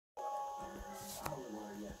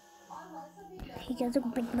Hey guys,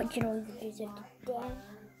 welcome back to my channel.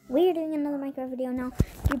 We're doing another Minecraft video now.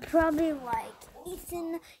 You're probably like,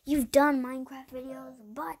 Ethan, you've done Minecraft videos,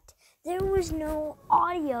 but there was no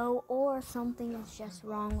audio or something is just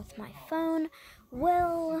wrong with my phone.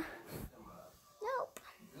 Well, nope.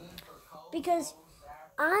 Because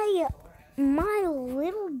my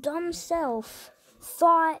little dumb self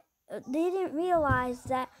thought, they didn't realize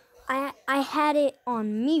that I had it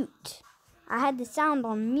on mute. I had the sound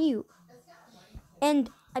on mute. And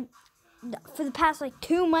for the past like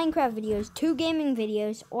 2 Minecraft videos, 2 gaming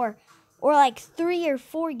videos, or like 3 or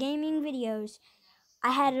 4 gaming videos,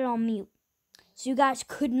 I had it on mute. So you guys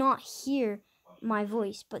could not hear my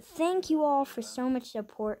voice. But thank you all for so much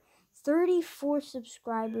support. 34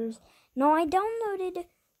 subscribers. Now I downloaded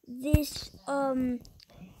this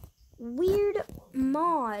weird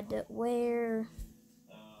mod where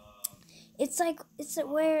it's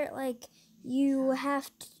where like you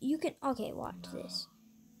can okay, watch this.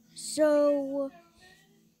 So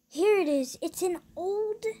here it is. It's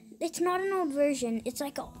not an old version. It's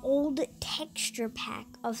like an old texture pack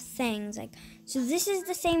of things. Like, so this is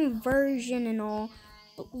the same version and all,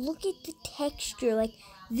 but look at the texture. Like,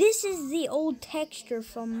 this is the old texture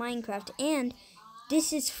from Minecraft, and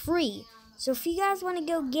this is free. So if you guys want to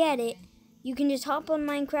go get it, you can just hop on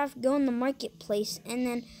Minecraft, go in the marketplace, and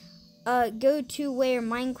then go to where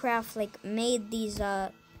Minecraft like made these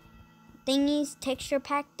thingies, texture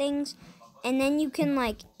pack things, and then you can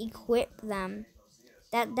like equip them.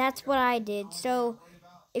 That's what I did. So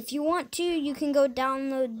if you want to, you can go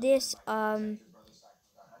download this.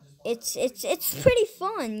 It's pretty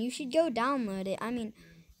fun. You should go download it. I mean,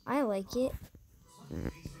 I like it.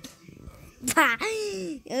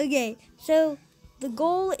 Okay, so the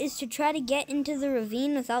goal is to try to get into the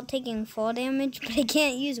ravine without taking fall damage, but I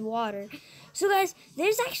can't use water. So guys,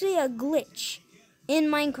 there's actually a glitch in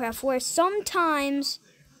Minecraft where sometimes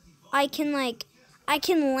I can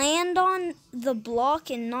land on the block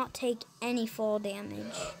and not take any fall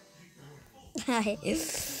damage.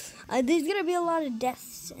 There's gonna be a lot of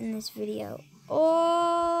deaths in this video.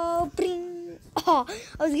 Oh, bring. Oh,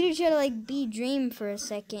 I was gonna try to like be Dream for a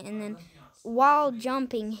second and then while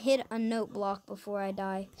jumping hit a note block before I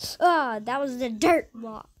die. Ah, that was the dirt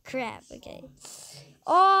block. Crap, okay.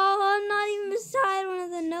 Oh, I'm not even beside one of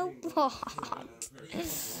the note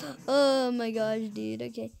blocks. Oh my gosh, dude.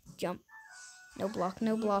 Okay, jump. No block,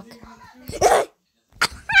 no block. I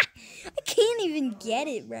can't even get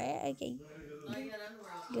it, right? Okay.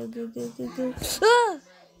 Go, go, go, go, go. Ah!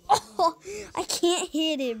 Oh, I can't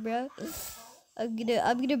hit it, bro. I'm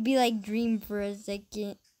gonna be like Dream for a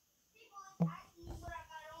second.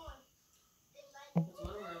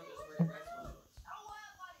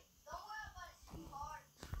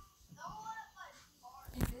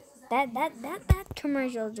 That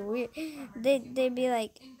commercial is weird. They'd be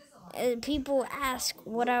like, people ask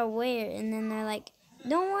what I wear, and then they're like,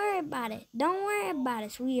 don't worry about it. Don't worry about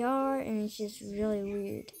it, sweetheart. And it's just really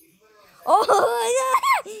weird. Oh my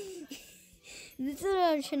god! This is what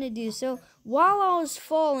I was trying to do. So while I was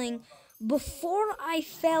falling, before I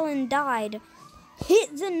fell and died,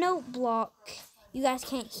 hit the note block. You guys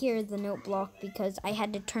can't hear the note block because I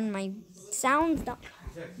had to turn my sounds down.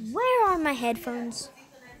 Where are my headphones?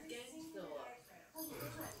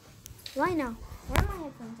 Right now. Where are my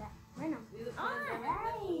headphones at? Right now.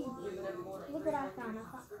 Hey! Look what I found.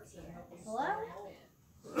 Hello?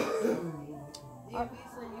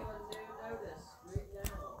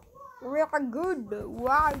 Real good.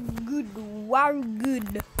 Wow, good. Wow,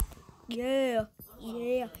 good. Yeah.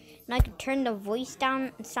 Yeah. And I can turn the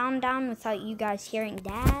sound down without you guys hearing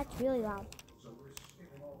that. It's really loud.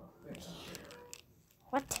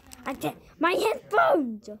 What? I can't. My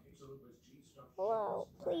headphones! Hello,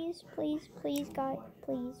 please, please, please, guys,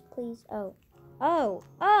 please, please. Oh, oh,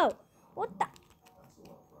 oh! What the?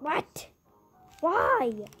 What?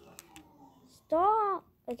 Why? Stop.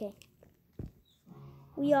 Okay.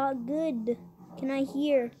 We are good. Can I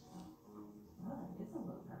hear?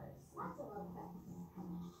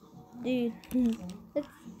 Dude.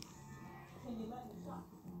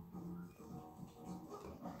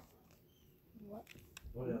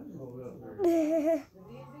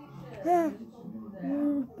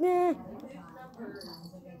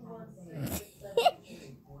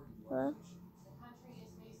 Hello?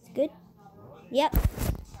 It's good? Yep.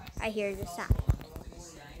 I hear the sound.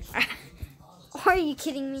 Are you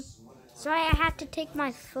kidding me? Sorry, I have to take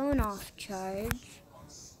my phone off charge.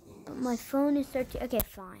 But my phone is 13. Okay,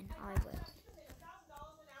 fine. I will.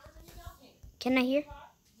 Can I hear?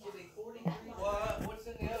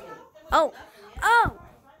 Oh. Oh!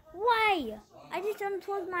 Why? I just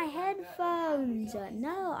unplugged my headphones.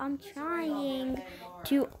 No, I'm trying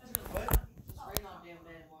to.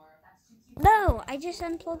 No, I just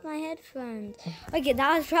unplugged my headphones. Okay,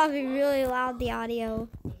 that was probably really loud, the audio.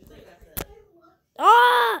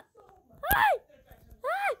 Ah! Ah!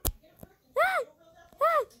 Ah! Ah!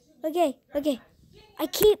 Ah! Okay. I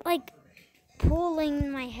keep, like,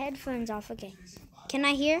 pulling my headphones off. Okay. Can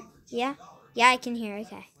I hear? Yeah? Yeah, I can hear.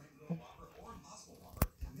 Okay.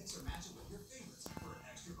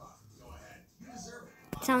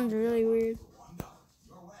 Sounds really weird.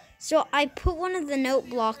 So I put one of the note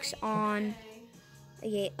blocks on.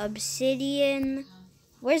 Okay, obsidian.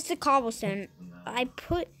 Where's the cobblestone?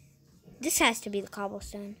 This has to be the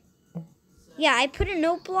cobblestone. Yeah, I put a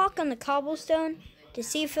note block on the cobblestone to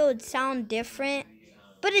see if it would sound different,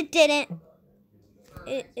 but it didn't.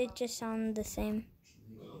 It just sounded the same.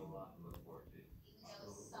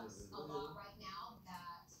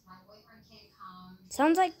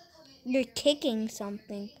 Sounds like you're kicking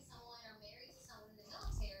something.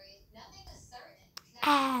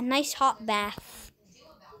 Ah, nice hot bath.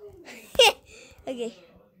 Okay.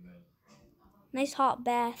 Nice hot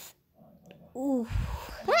bath. Ooh.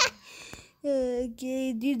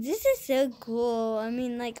 Okay, dude, this is so cool. I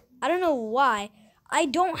mean, like, I don't know why. I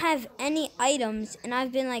don't have any items, and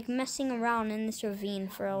I've been, like, messing around in this ravine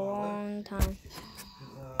for a long time.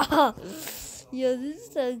 Oh, yo, this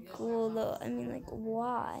is so cool, though. I mean, like,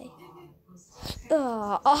 why?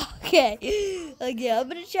 Oh, okay. Okay, I'm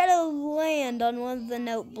gonna try to land on one of the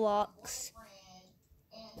note blocks.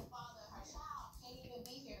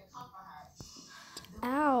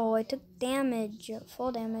 Ow, I took damage.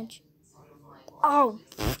 Full damage. Oh.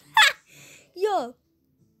 Yo.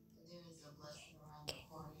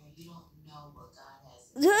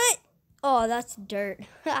 Oh, that's dirt.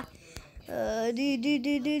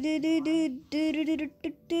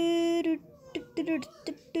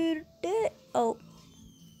 Oh.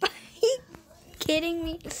 Kidding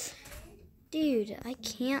me? Dude, I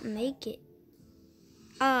can't make it.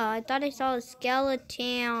 Oh, I thought I saw a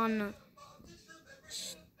skeleton.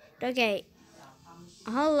 Okay.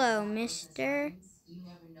 Hello, mister. You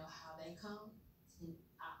never know how they come.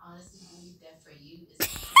 I honestly believe that for you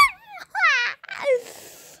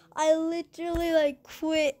I literally like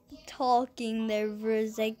quit talking there for a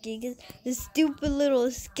second because the stupid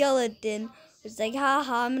little skeleton was like,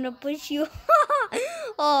 haha, I'm gonna push you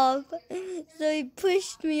off. So he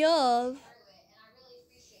pushed me off.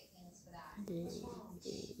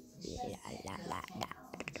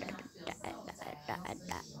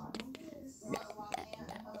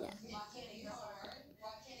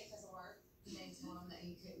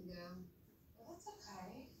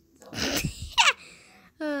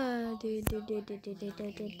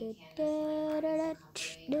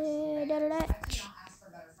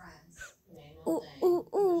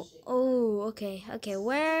 Oh, okay.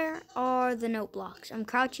 Where are the note blocks? I'm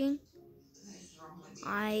crouching.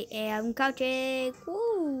 I am crouching.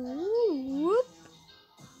 Whoop.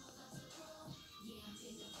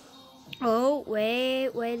 Oh,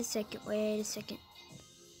 wait a second.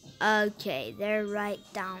 Okay, they're right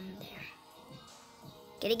down there.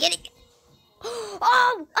 Get it.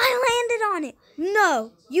 Oh, I landed on it.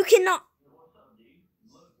 No, you cannot.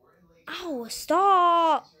 Oh,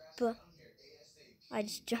 stop. I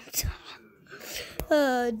just jumped off.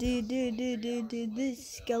 Oh, dude. This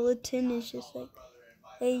skeleton is just like,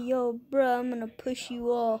 hey, yo, bro, I'm gonna push you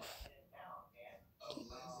off.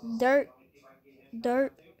 Dirt.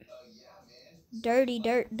 Dirty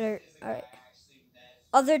dirt. Alright.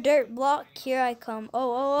 Other dirt block, here I come.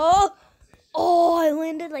 Oh, I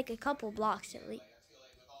landed like a couple blocks at least.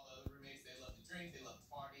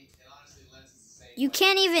 You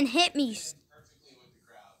can't even hit me.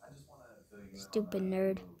 Stupid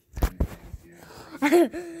nerd.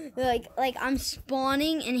 like I'm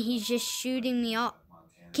spawning and he's just shooting me up.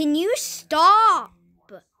 Can you stop?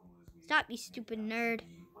 Stop, you stupid nerd.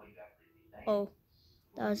 Oh,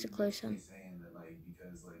 that was a close one.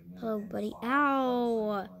 Hello, buddy.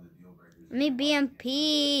 Ow. Let me be in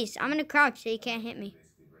peace. I'm gonna crouch so you can't hit me.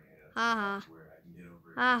 Ha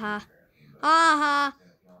ha.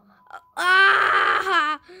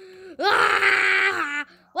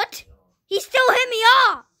 What? He still hit me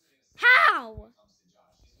off. How?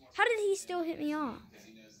 How did he still hit me off?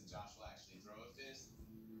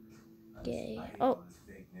 Okay. Oh.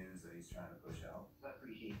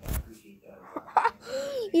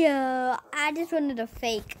 Yeah, I just wanted to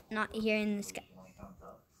fake not hearing this guy.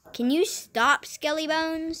 Can you stop, Skelly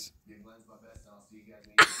Bones?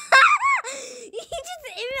 He just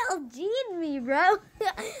MLG'd me, bro.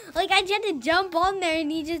 Like, I tried to jump on there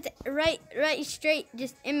and he just right straight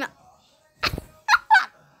just ML.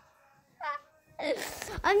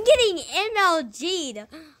 I'm getting MLG'd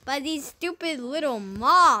by these stupid little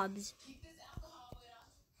mobs.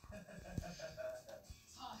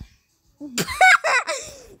 Dude,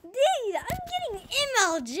 I'm getting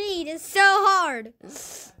MLG'd. It's so hard.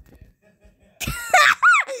 See,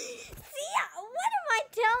 what am I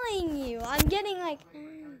telling you? I'm getting like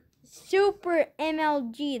super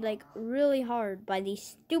MLG, like really hard by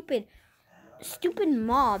these stupid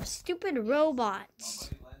mobs, stupid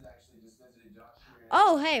robots.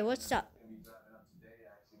 Oh, hey, what's up?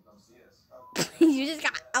 You just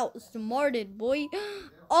got outsmarted, boy.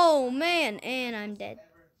 Oh, man, and I'm dead.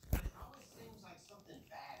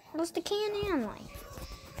 What's the Can-Am like?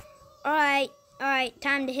 Alright,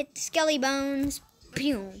 time to hit the skelly bones.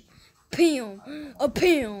 Pew, pew, a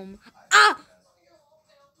pew. Ah!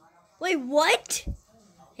 Wait, what?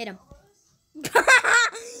 Hit him.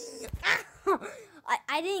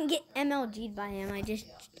 I didn't get MLG'd by him.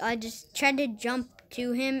 I just tried to jump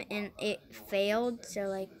to him and it failed. So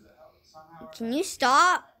like, can you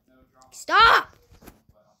stop? Stop!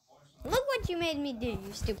 Look what you made me do,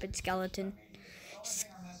 you stupid skeleton.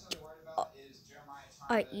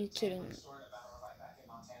 Are you kidding me?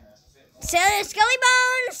 Skelly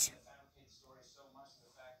bones!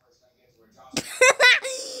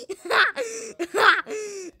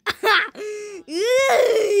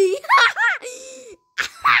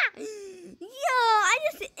 Yo, I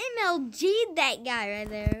just MLG'd that guy right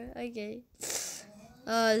there. Okay.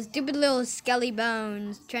 Stupid little skelly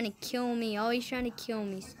bones trying to kill me. Always trying to kill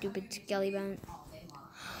me, stupid skelly bones.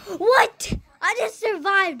 What? I just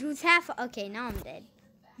survived with half. Okay, now I'm dead.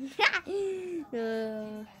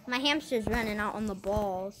 My hamster's running out on the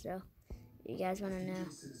ball, so you guys want to know.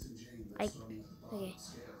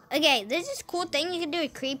 Okay, there's this cool thing you can do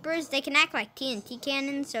with creepers. They can act like TNT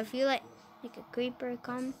cannons, so if you like a creeper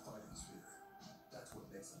come.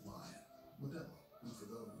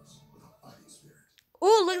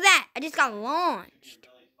 Ooh, look at that. I just got launched.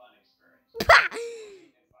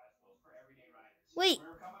 Wait,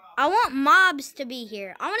 I want mobs to be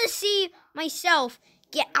here. I want to see myself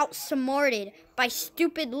get outsmarted by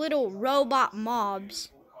stupid little robot mobs.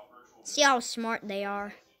 See how smart they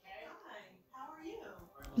are.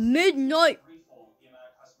 Midnight.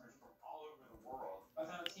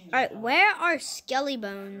 Alright, where are skelly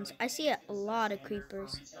bones? I see a lot of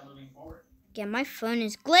creepers. Yeah, my phone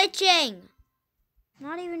is glitching.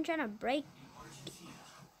 Not even trying to break.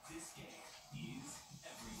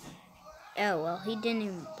 Oh, well, he didn't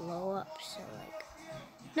even blow up, so, like,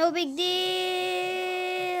 no big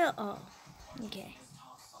deal. Oh, okay.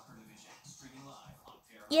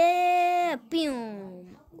 Yeah,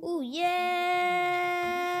 boom. Ooh, yeah,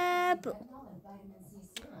 boom.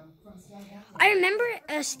 I remember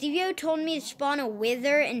Stevio told me to spawn a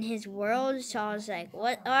wither in his world, so I was like,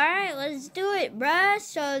 what? Alright, let's do it, bruh.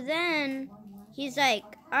 So then he's like,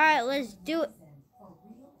 alright, let's do it.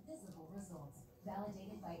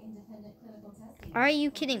 Are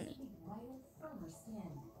you kidding me?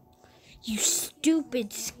 You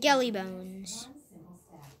stupid skelly bones.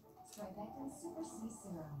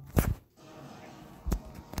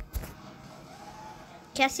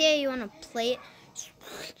 Cassia, you want to play it?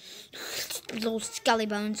 Little skelly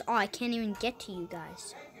bones. Oh, I can't even get to you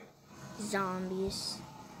guys. Zombies.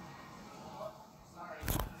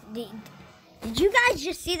 Did you guys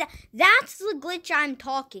just see that? That's the glitch I'm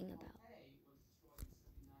talking about.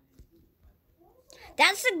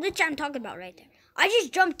 That's the glitch I'm talking about right there. I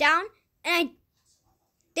just jumped down and I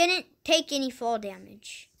didn't take any fall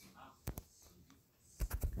damage.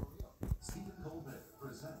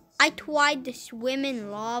 I tried to swim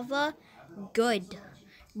in lava. Good.